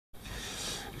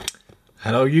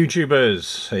Hello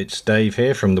YouTubers, it's Dave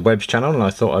here from the Webs channel, and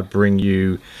I thought I'd bring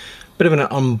you a bit of an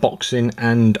unboxing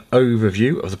and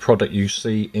overview of the product you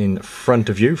see in front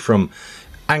of you from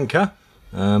Anker.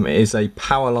 It is a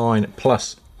PowerLine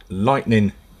Plus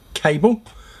Lightning Cable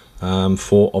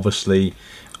for obviously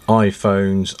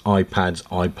iPhones, iPads,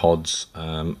 iPods,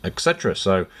 etc.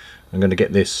 So I'm going to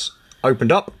get this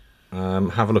opened up,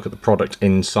 have a look at the product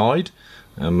inside,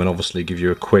 and obviously give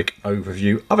you a quick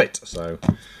overview of it. So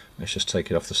let's just take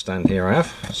it off the stand here I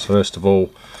have. So first of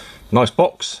all, nice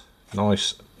box,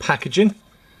 nice packaging,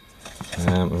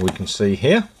 and we can see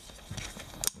here.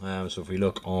 So if we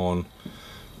look on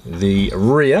the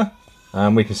rear,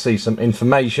 we can see some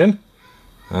information.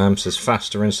 Says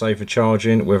faster and safer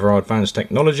charging with our advanced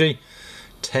technology,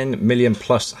 10 million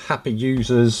plus happy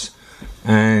users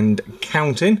and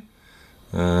counting.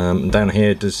 Down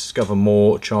here, discover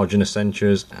more charging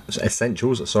essentials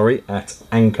at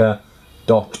anker.com.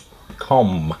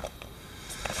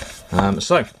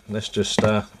 So let's just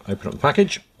open up the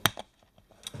package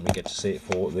and we get to see it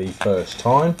for the first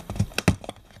time.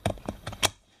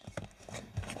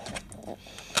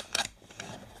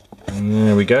 And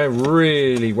there we go,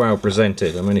 really well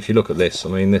presented. I mean, if you look at this, I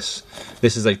mean this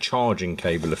is a charging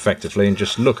cable effectively, and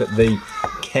just look at the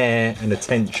care and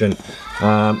attention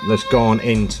that's gone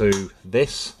into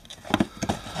this.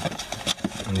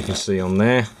 And you can see on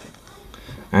there,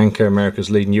 Anker, America's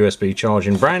leading USB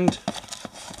charging brand.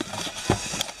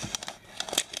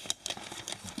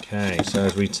 Okay, so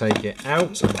as we take it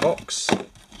out of the box,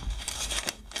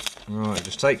 right,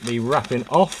 just take the wrapping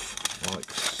off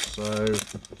like so.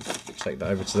 Take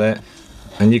that over to there,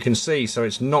 and you can see, so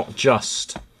it's not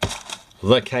just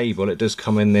the cable, it does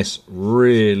come in this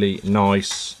really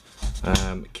nice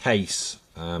case.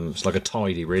 It's like a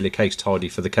tidy, really, case tidy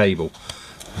for the cable.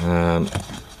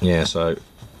 Yeah, so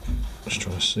just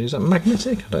trying to see, is that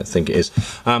magnetic? I don't think it is.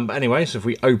 But anyway, so if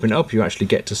we open it up, you actually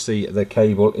get to see the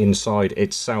cable inside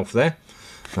itself there.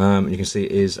 You can see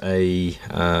it is a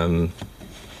kind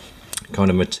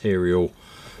of material,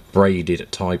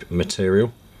 braided type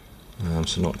material.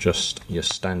 So not just your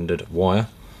standard wire.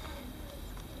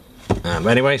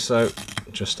 Anyway, so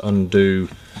just undo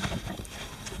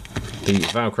the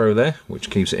Velcro there, which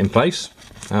keeps it in place.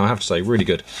 I have to say, really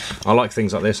good. I like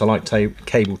things like this. I like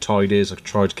cable tidies. I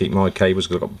try to keep my cables,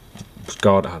 because I've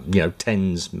got, you know,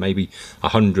 tens, maybe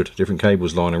 100 different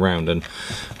cables lying around, and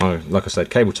like I said,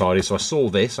 cable tidies. So I saw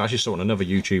this. I actually saw it on another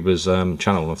YouTuber's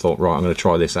channel, and I thought, right, I'm going to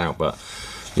try this out. But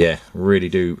yeah, really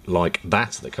do like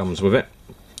that comes with it.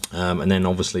 And then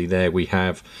obviously there we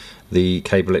have the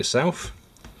cable itself,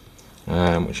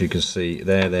 which you can see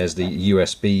there. There's the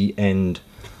USB end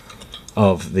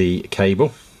of the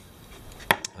cable,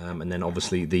 and then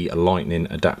obviously the lightning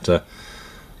adapter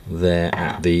there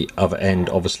at the other end,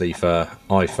 obviously for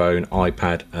iPhone,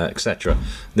 iPad, etc.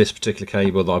 This particular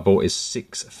cable that I bought is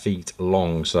 6 feet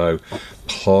long, so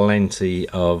plenty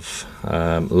of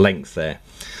length there.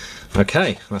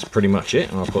 Okay, that's pretty much it,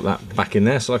 and I'll put that back in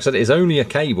there. So like I said, it is only a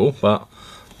cable, but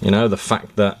you know, the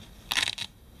fact that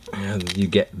you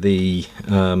get the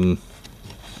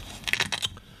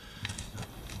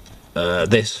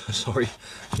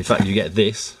the fact you get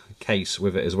this case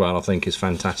with it as well, I think is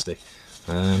fantastic,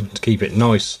 to keep it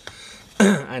nice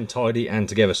and tidy and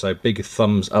together. So big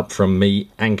thumbs up from me,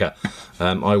 Anker.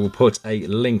 I will put a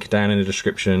link down in the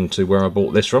description to where I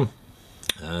bought this from.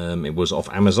 It was off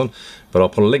Amazon, but I'll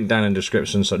put a link down in the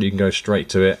description so that you can go straight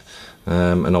to it,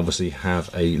 and obviously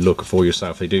have a look for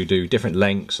yourself. They do different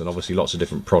lengths and obviously lots of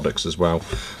different products as well,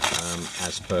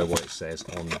 as per what it says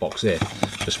on the box here.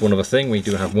 Just one other thing, we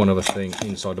do have one other thing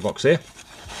inside the box here.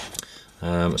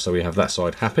 So we have that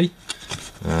side happy,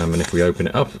 and if we open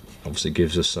it up, obviously it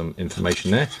gives us some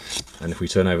information there, and if we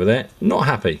turn over there, not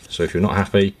happy. So if you're not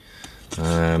happy,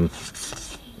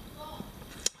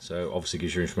 so obviously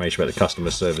gives you information about the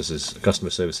customer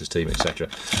services team, etc.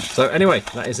 So anyway,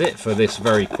 that is it for this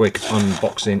very quick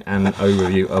unboxing and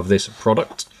overview of this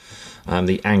product,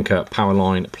 the Anker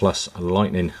PowerLine Plus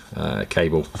Lightning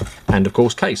Cable, and of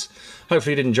course case.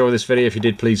 Hopefully you did enjoy this video. If you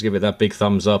did, please give it that big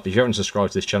thumbs up. If you haven't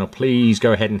subscribed to this channel, please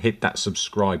go ahead and hit that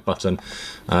subscribe button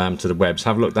to the Webs.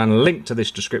 Have a look down, a link to this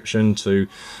description to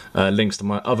links to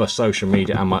my other social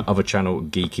media and my other channel,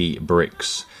 Geeky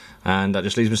Bricks. And that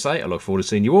just leaves me to say, I look forward to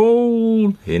seeing you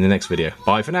all in the next video.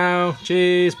 Bye for now.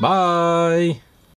 Cheers. Bye.